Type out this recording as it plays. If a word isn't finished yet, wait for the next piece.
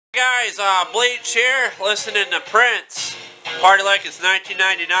guys, Bleach here, listening to Prince. Party like it's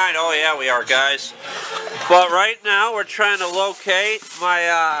 1999. Oh yeah, we are, guys. But right now, we're trying to locate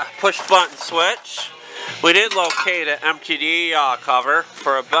my push button switch. We did locate an MTD cover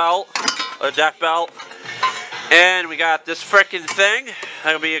for a belt, a deck belt. And we got this frickin' thing.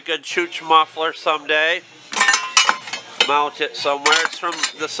 That'll be a good chooch muffler someday. Mount it somewhere. It's from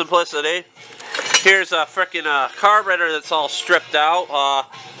the Simplicity. Here's a frickin' carburetor that's all stripped out.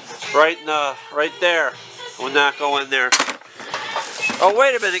 Right there. Will not go in there. Oh,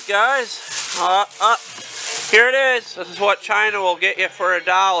 wait a minute, guys. Here it is. This is what China will get you for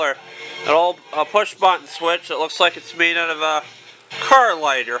 $1. An old push button switch that looks like it's made out of a car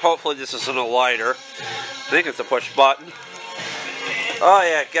lighter. Hopefully this isn't a lighter. I think it's a push button. Oh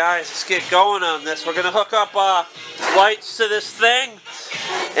yeah, guys, let's get going on this. We're gonna hook up lights to this thing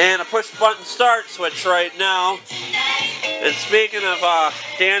and a push button start switch right now. And speaking of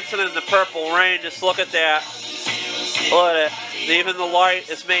dancing in the purple rain, just look at that. Look at it. Even the light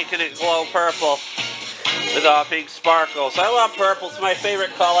is making it glow purple with pink sparkles. I love purple. It's my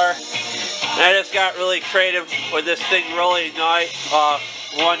favorite color. And I just got really creative with this thing really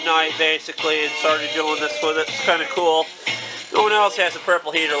one night basically and started doing this with it. It's kind of cool. No one else has a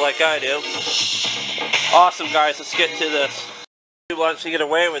purple heater like I do. Awesome, guys. Let's get to this. Once we get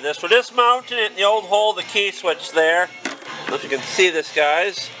away with this, we're just mounting it in the old hole of the key switch there. I don't know if you can see this,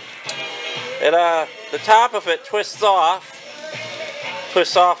 guys. And the top of it twists off.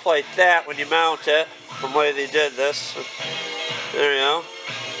 Twists off like that when you mount it. From the way they did this. There you go.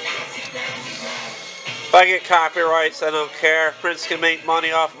 If I get copyrights, I don't care. Prince can make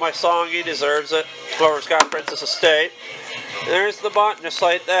money off of my song. He deserves it. Whoever's got Prince's estate. And there's the button, just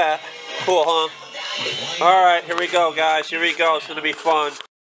like that. Cool, huh? Alright, here we go, guys. Here we go. It's going to be fun.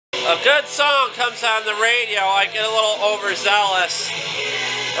 A good song comes on the radio. I get a little overzealous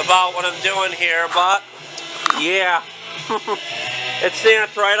about what I'm doing here, but yeah. It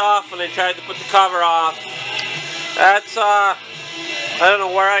snapped right off when I tried to put the cover off. That's, I don't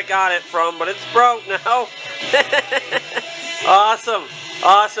know where I got it from, but it's broke now. Awesome.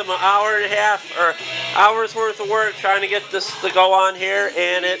 Awesome. An hour and a half, or hours worth of work trying to get this to go on here,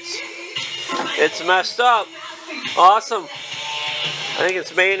 and it's messed up. Awesome. I think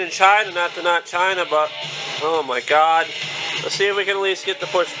it's made in China, not China, but oh my god. Let's see if we can at least get the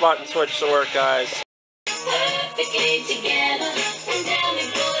push button switch to work, guys.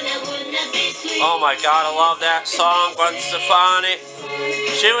 Oh my god, I love that song, Gwen Stefani.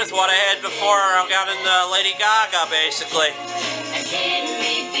 She was what I had before I got into Lady Gaga, basically.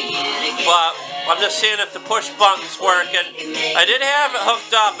 But I'm just seeing if the push button's working. I did have it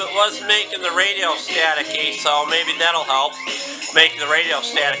hooked up. It was making the radio staticky, so maybe that'll help make the radio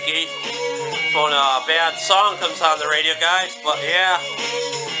staticky when a bad song comes on the radio, guys. But yeah,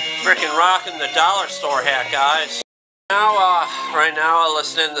 freaking rocking the dollar store hat, guys. Now, right now I'm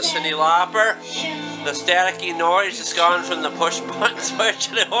listening to Cyndi Lauper. The staticky noise is gone from the push button switch,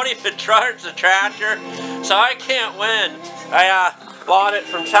 and it won't even charge the tractor, so I can't win. I bought it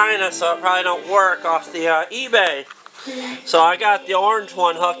from China, so it probably don't work off the eBay. So I got the orange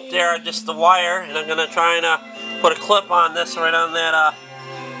one hooked there, just the wire, and I'm gonna try and put a clip on this right on that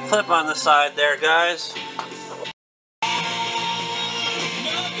clip on the side there, guys.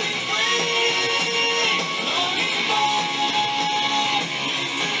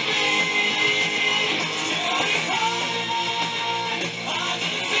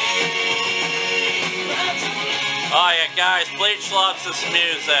 Oh yeah, guys, Bleach loves this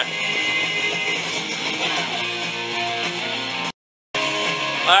music.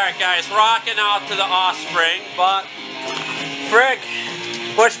 Alright guys, rocking out to the Offspring, but frig,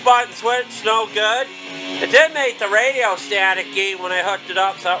 push button switch, no good. It did make the radio staticky when I hooked it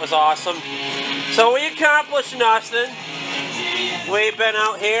up, so that was awesome. So we accomplished nothing. We've been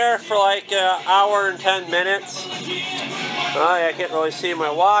out here for like an hour and 10 minutes. Oh yeah, I can't really see my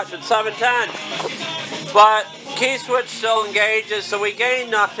watch, it's 7:10. But key switch still engages, so we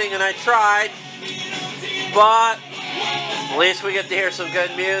gained nothing, and I tried. But at least we get to hear some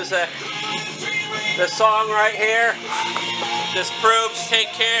good music. This song right here just proves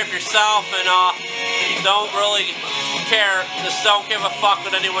take care of yourself and don't really care. Just don't give a fuck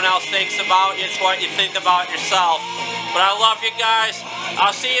what anyone else thinks about you. It's what you think about yourself. But I love you guys.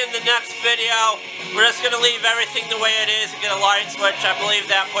 I'll see you in the next video. We're just going to leave everything the way it is and get a light switch. I believe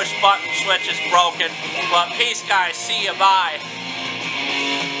that push button switch is broken. But peace, guys. See you. Bye.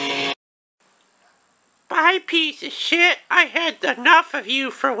 Bye, piece of shit. I had enough of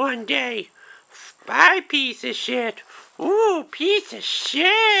you for one day. Bye, piece of shit. Ooh, piece of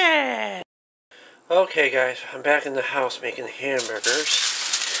shit. Okay, guys. I'm back in the house making hamburgers.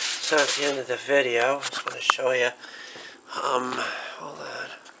 so at the end of the video, I just want to show you. Hold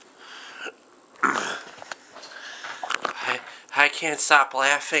on. I can't stop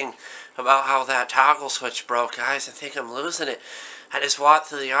laughing about how that toggle switch broke, guys. I think I'm losing it. I just walked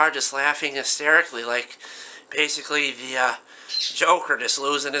through the yard just laughing hysterically, like basically the Joker just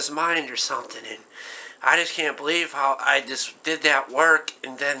losing his mind or something. And I just can't believe how I just did that work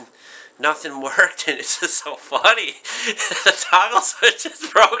and then nothing worked, and it's just so funny. The toggle switch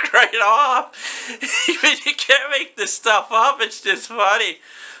just broke right off. You can't make this stuff up, it's just funny.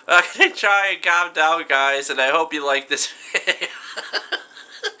 I'm going to try and calm down, guys, and I hope you like this video.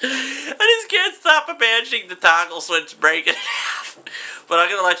 I just can't stop imagining the toggle switch breaking in half. But I'm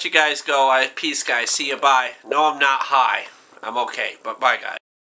going to let you guys go. Peace, guys. See you. Bye. No, I'm not high. I'm okay, but bye, guys.